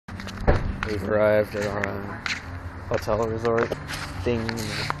We've arrived at our hotel resort thing in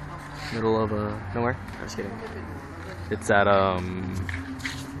the middle of nowhere. I'm just kidding. It's at that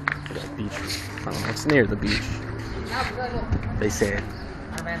beach. I don't know, it's near the beach. They say.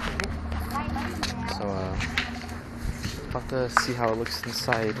 So about to see how it looks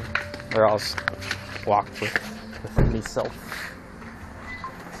inside, or I'll just walk with myself.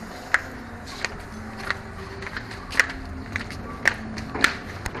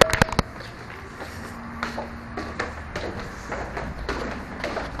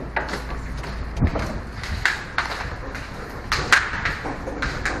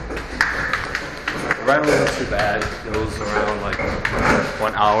 The ride wasn't too bad. It was around like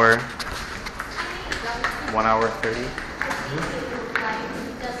 1 hour, 1 hour 30.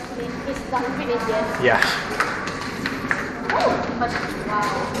 Yeah.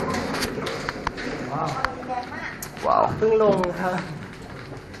 Wow.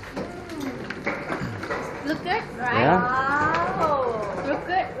 Look good, right? Yeah. Wow. Look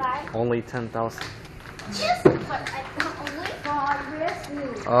good, right? Only 10,000. Yes, but I can only for this.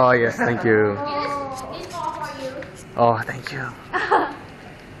 Oh yes, thank you. This all for you. Oh, thank you.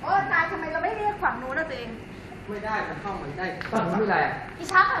 โอ้นายทำไมเราไม่เรียกฝั่งนู้นนะตัวเองไม่ได้มันเข้าเหมือนได้ฝั่งนู้นอะไรพี่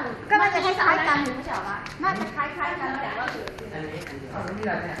ชักก็น่าจะคล้ายๆกันถึงไม่ใช่หรอน่าจะคล้ายๆกันแต่ว่าอันนี้ฝั่งนี้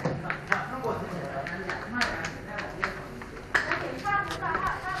อะไรเนี่ยข้างบนเนี่ยนั่นแหละไม่จะเห็นภาพนู้นนะ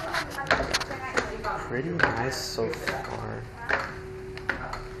ภาพนู้นมันยังไง Pretty nice so far.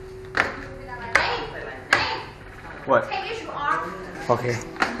 What? Take your shoe off. Okay.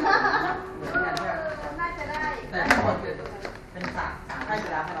 น่าจะได้แต่ทั้งหมดเป็นสากให้เว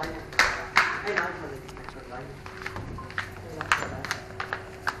ลาให้เราเนี่ยให้น้อยคน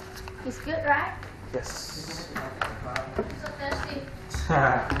It's good, right? Yes. So thirsty.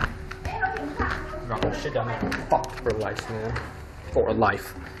 Drop the shit down there. Fuck for life, man. For life.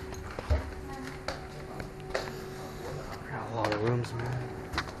 Got a lot of rooms, man.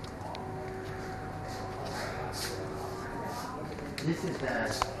 This is the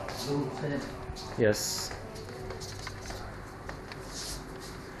room 7. Yes.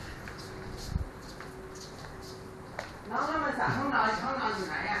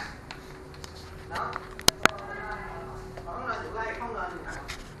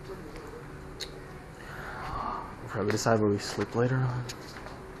 We'll probably decide where we sleep later on.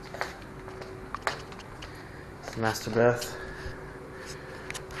 It's the master bath,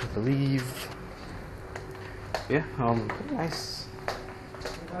 I believe. Yeah, pretty nice.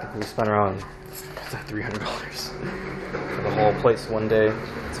 I think we spent around $300 for the whole place one day.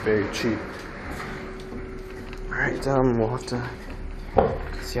 It's very cheap. Alright, we'll have to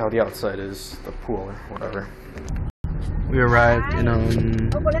see how the outside is, the pool or whatever. We arrived in the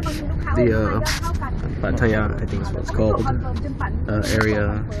Pattaya, I think is what it's called,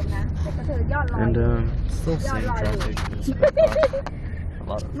 area, and still same traffic. A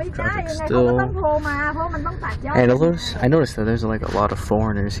lot of traffic still. And I noticed that there's like a lot of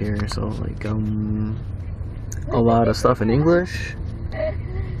foreigners here, so like a lot of stuff in English.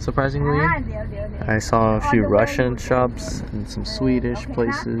 Surprisingly, I saw a few Russian shops and some Swedish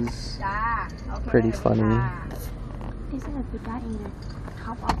places. Pretty funny. Isn't a Buddha in the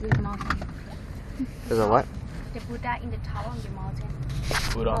top of the mountain? Is that what? The Buddha in the top of the mountain.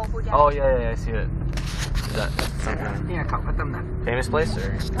 Buddha. Oh, Buddha. Oh yeah, I see it. Is that some kind of famous place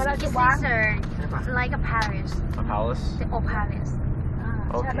or? It's like a palace. A palace? The old palace.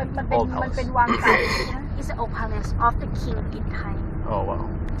 Okay. Old palace. It's the old palace of the king in Thai. Oh wow.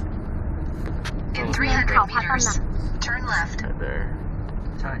 In 300 meters, turn left. Right there.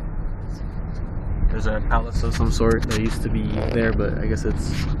 There's a palace of some sort that used to be there, but I guess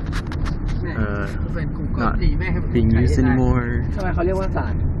it's not being used anymore.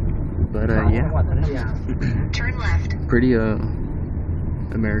 But yeah. Turn left. Pretty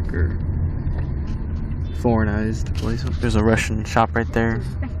America foreignized place. There's a Russian shop right there.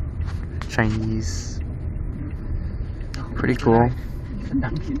 Chinese. Pretty cool.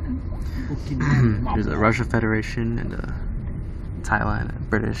 There's a Russia Federation and a Thailand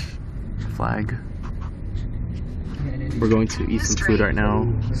British flag. We're going to eat some food right now,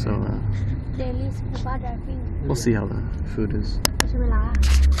 so we'll see how the food is.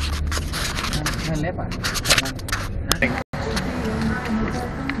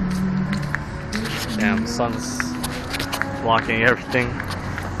 Damn, the sun's blocking everything.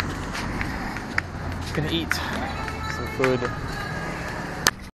 Gonna eat some food.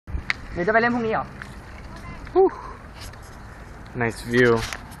 Whew. Nice view.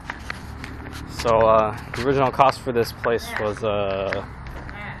 So the original cost for this place was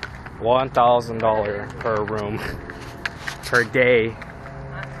 $1,000 per room per day.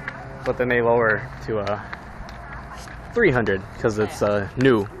 but then they lower to 300 because it's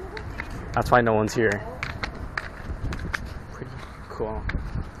new. That's why no one's here. Pretty cool.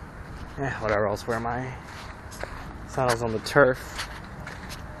 Yeah, whatever. I'll wear my sandals on the turf.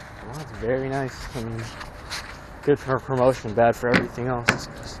 Well, that's very nice. I mean, good for promotion, bad for everything else.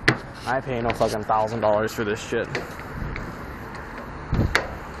 I pay no fucking $1,000 for this shit.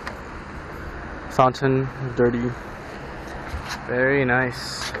 Fountain, dirty. Very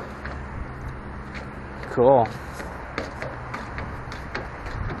nice. Cool.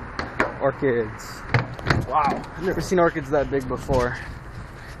 Orchids. Wow, I've never seen orchids that big before.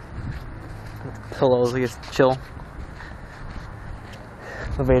 With pillows, I guess, chill.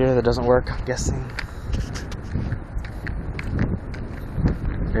 Elevator that doesn't work, I'm guessing.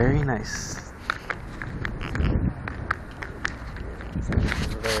 Very nice.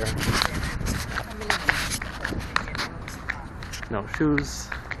 Over there. No shoes.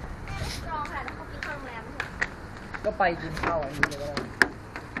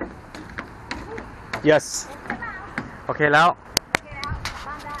 Yes. Okay, now.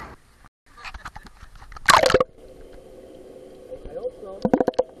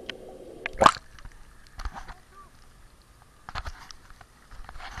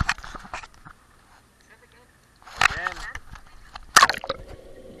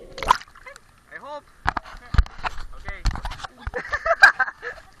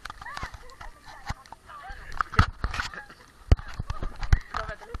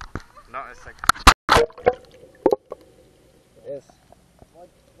 No, it's like yes.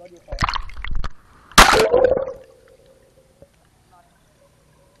 What do you call it?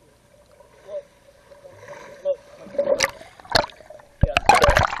 Look. Yeah.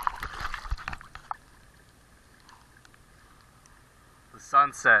 The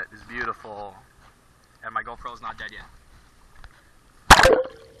sunset is beautiful, and my GoPro's not dead yet.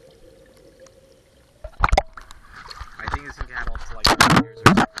 I think this thing can handle up to like 3 years or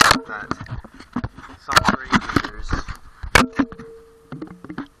something like that. Some 3 years.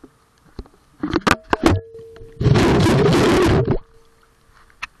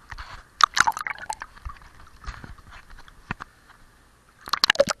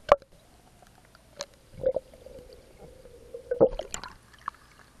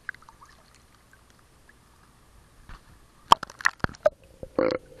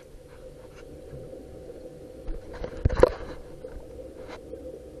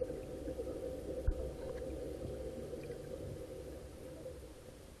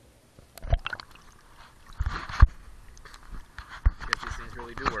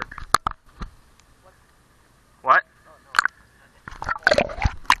 Really do work. What?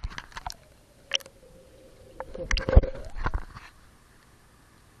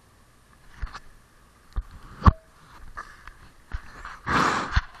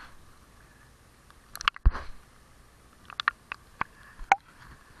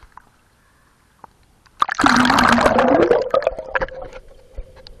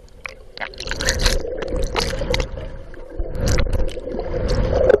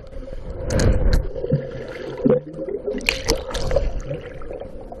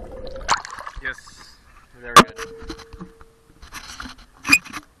 Very good.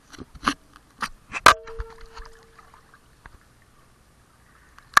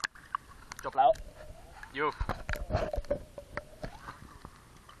 Chụp lão. You.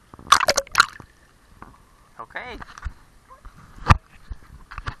 Okay.